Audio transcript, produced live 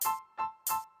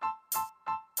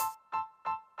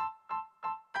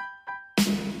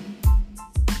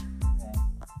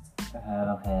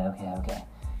Okay.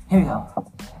 Here we go.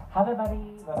 Hi everybody,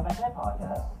 welcome back to my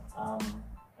podcast.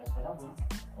 It's been a week,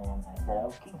 and I said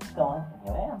I'll keep this going, and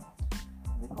here I am.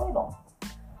 Recording.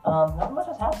 Not much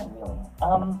has happened really.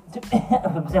 I'm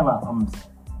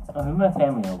with my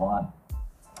family a lot,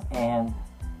 and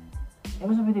it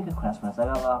was a really good Christmas. I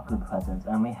got a lot of good presents,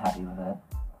 and I'm really happy with it.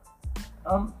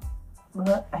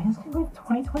 But I just can't believe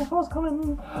 2024 is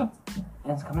coming, and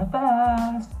it's coming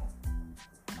fast,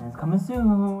 and it's coming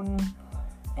soon.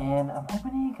 And I'm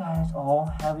hoping you guys all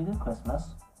have a good Christmas.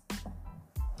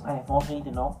 I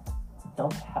unfortunately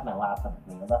don't have my laptop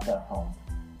with me. I left it at home.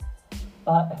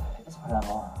 But it's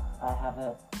whatever. I have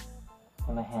it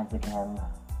in my hands again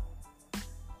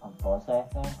on Thursday, I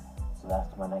think. So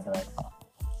that's when I can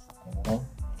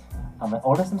I'm gonna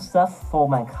order some stuff for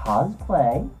my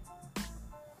cosplay.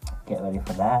 Get ready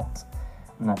for that.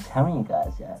 I'm not telling you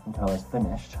guys yet until it's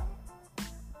finished.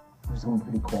 It's going to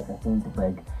be pretty quick. I think the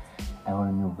wig. I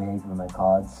want a new wig with my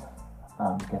cards.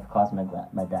 Gift cards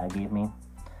my dad gave me.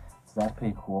 So that's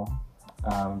pretty cool.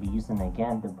 I'll be using it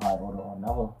again to probably order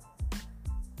another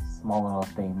small little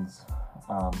things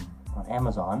on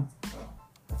Amazon.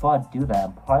 Before I do that,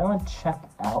 I'm probably going to check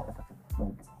out if I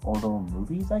could order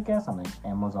movies, I guess, on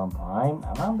Amazon Prime.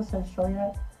 I'm not 100% sure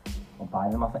yet. Or buy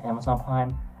them off of Amazon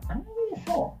Prime. I'm not really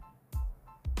sure.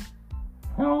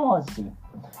 Oh, let's see.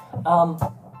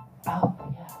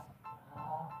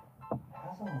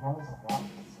 One of the I'm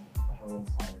really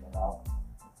excited about.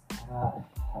 I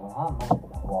have a lot of money in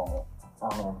my wallet.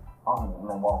 In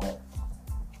my wallet.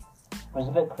 It was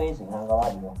a bit crazy, I'm not gonna lie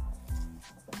to you.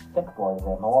 Thick boy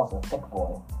today. My wallet's a thick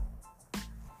boy.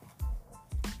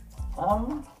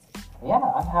 I'm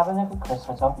having a good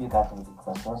Christmas. I hope you guys have a good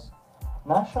Christmas.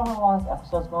 Not sure how long this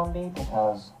episode's gonna be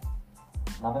because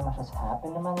nothing much has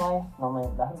happened in my life.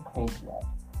 Nothing crazy yet.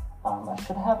 I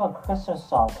should have a Christmas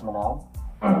song coming out.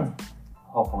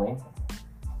 Hopefully.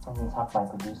 I'm going to talk to my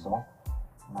producer.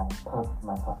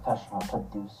 My professional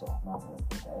producer. Not really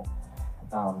today.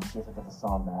 See if I get the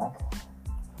song back.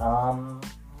 I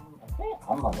think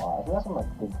I'm a lot. I think that's one of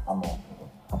my big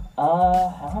I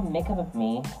have makeup with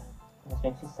me. This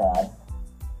makes you sad.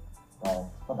 But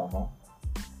whatever.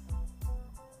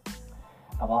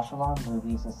 I watched a lot of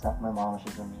movies and stuff with my mom, which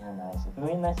has been really nice. It's been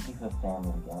really nice to be with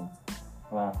family again.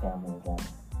 Around family again.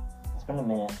 It's been a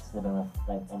minute since I've been with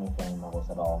any family members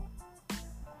at all.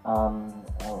 I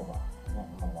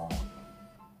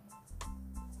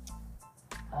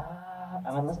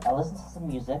listen to some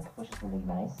music, which is really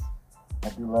nice. I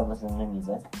do love listening to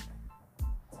music.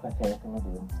 It's my favorite thing to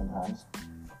do sometimes.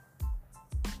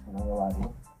 I'm not gonna lie to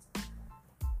you.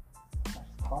 I just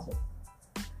toss it.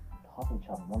 Toss each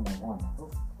other one by one.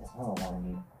 Ooh, there's another one I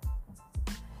need.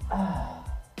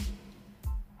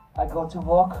 I go to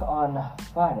work on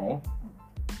Friday.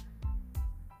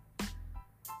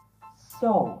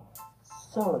 So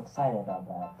excited about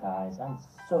that, guys. I'm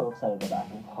so excited about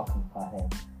work on Friday.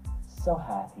 So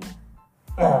happy.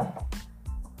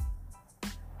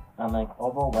 I'm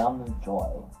overwhelmed with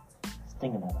joy. Just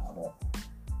thinking about it.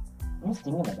 I'm just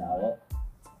thinking about it.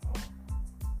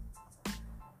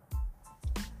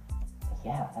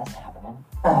 Yeah, that's happening.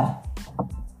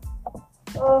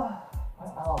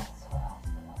 What else?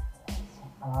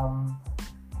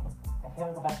 I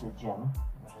can't go back to the gym,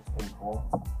 which is pretty cool.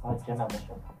 I have a gym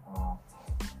membership.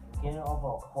 Getting over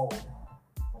a cold,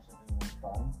 which is really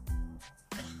fun.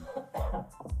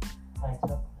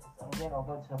 I'm getting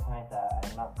over it to the point that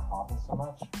I'm not coughing so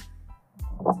much.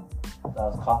 I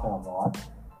was coughing a lot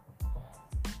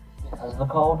because of the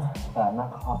cold, but I'm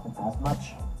not coughing as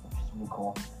much, which is really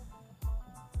cool.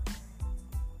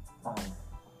 I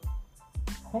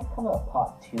think come up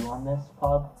part 2 on this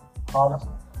pod,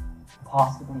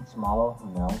 possibly tomorrow, who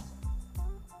knows.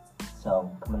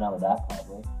 So, coming out with that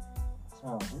probably. It's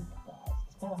been a week, guys.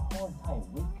 It's been a whole entire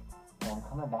week, and I'm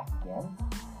coming back again.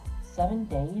 7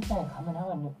 days and I'm coming out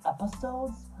with new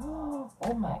episodes? Oh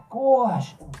my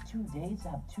gosh! In 2 days I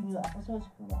have 2 new episodes?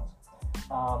 Who knows?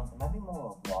 It might be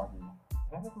more of a vloggy.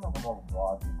 It might be more of a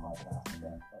vloggy podcast,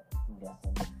 I'm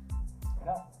guessing. I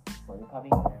got Slurry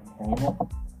Puppy and it.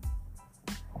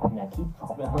 And I keep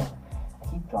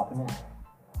dropping it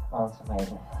onto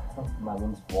my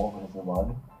room's wall because it's a rug.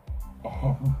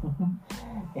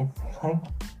 And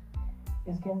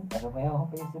it's getting everywhere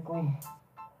basically.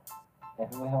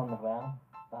 Everywhere on the ground.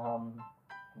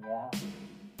 Yeah.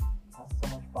 That's so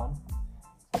much fun.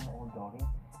 It's an old building.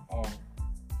 And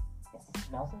it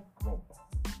smells like grape.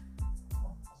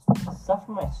 Stuff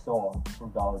from my store from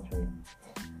Dollar Tree.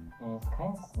 And it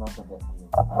kind of smells a bit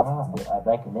weird. I don't know if I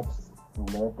like it. It's a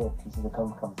little bit pieces of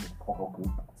comes with purple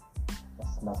goop. It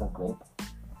smells like grape.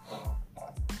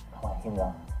 Oh, here we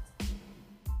are.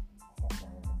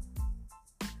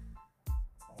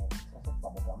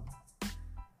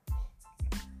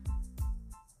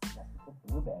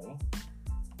 blueberry.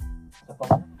 So for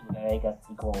blueberry, I guess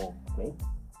equal grape.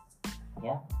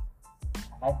 Yeah.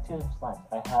 I have two slimes.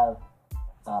 I have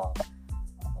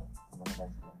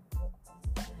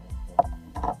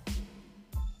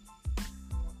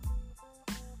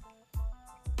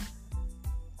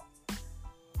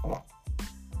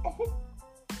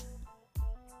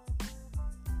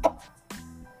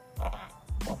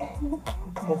you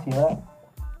guys hear that?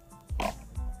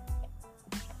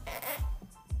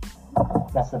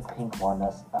 That's the pink one.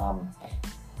 That's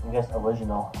I guess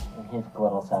original and his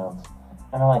glitter sounds.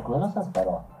 I don't know, like glitter sounds better.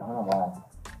 I don't know why.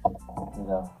 Here we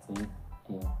go. 3,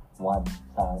 2, 1,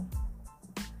 sound.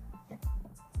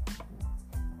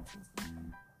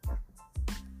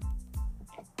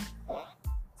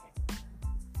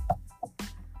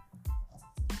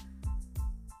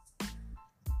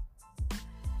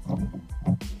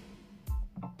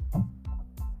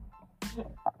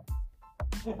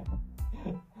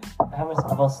 I have this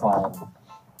other slime,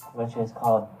 which is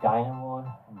called Dynamo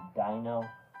and Dino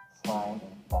Slime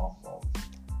and Fossils,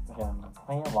 which I'm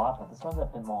playing a lot, but this one's a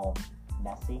bit more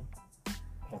messy,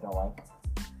 which I don't like.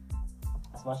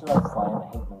 As much as I like slime, I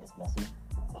hate when it's messy.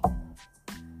 I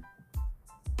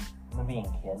remember being a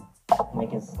kid,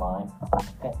 making slime,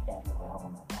 it got everywhere, oh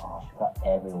my gosh, it got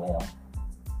everywhere.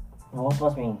 It was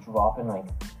supposed to be dropping like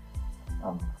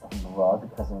the rug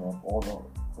because of all the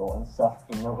dirt and stuff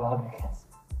in the rug gets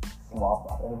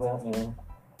slopped up everywhere, even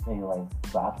when you like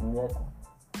vacuum it.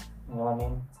 You know what I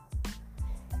mean?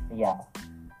 But yeah.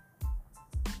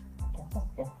 I guess that's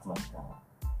it for myself.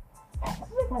 I guess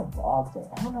it's like my vlog day.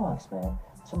 I don't know how to explain it.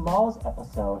 Tomorrow's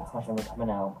episode, which will be coming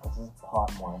out because this is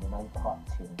part 1 and not part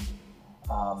 2,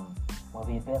 will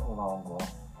be a bit longer.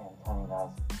 And I'm telling you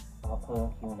guys, I'm gonna put a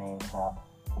Q&A in crap.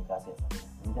 You guys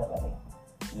get ready.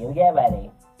 You get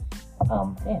ready.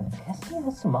 And I guess see you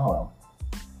guys tomorrow.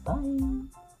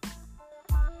 Bye.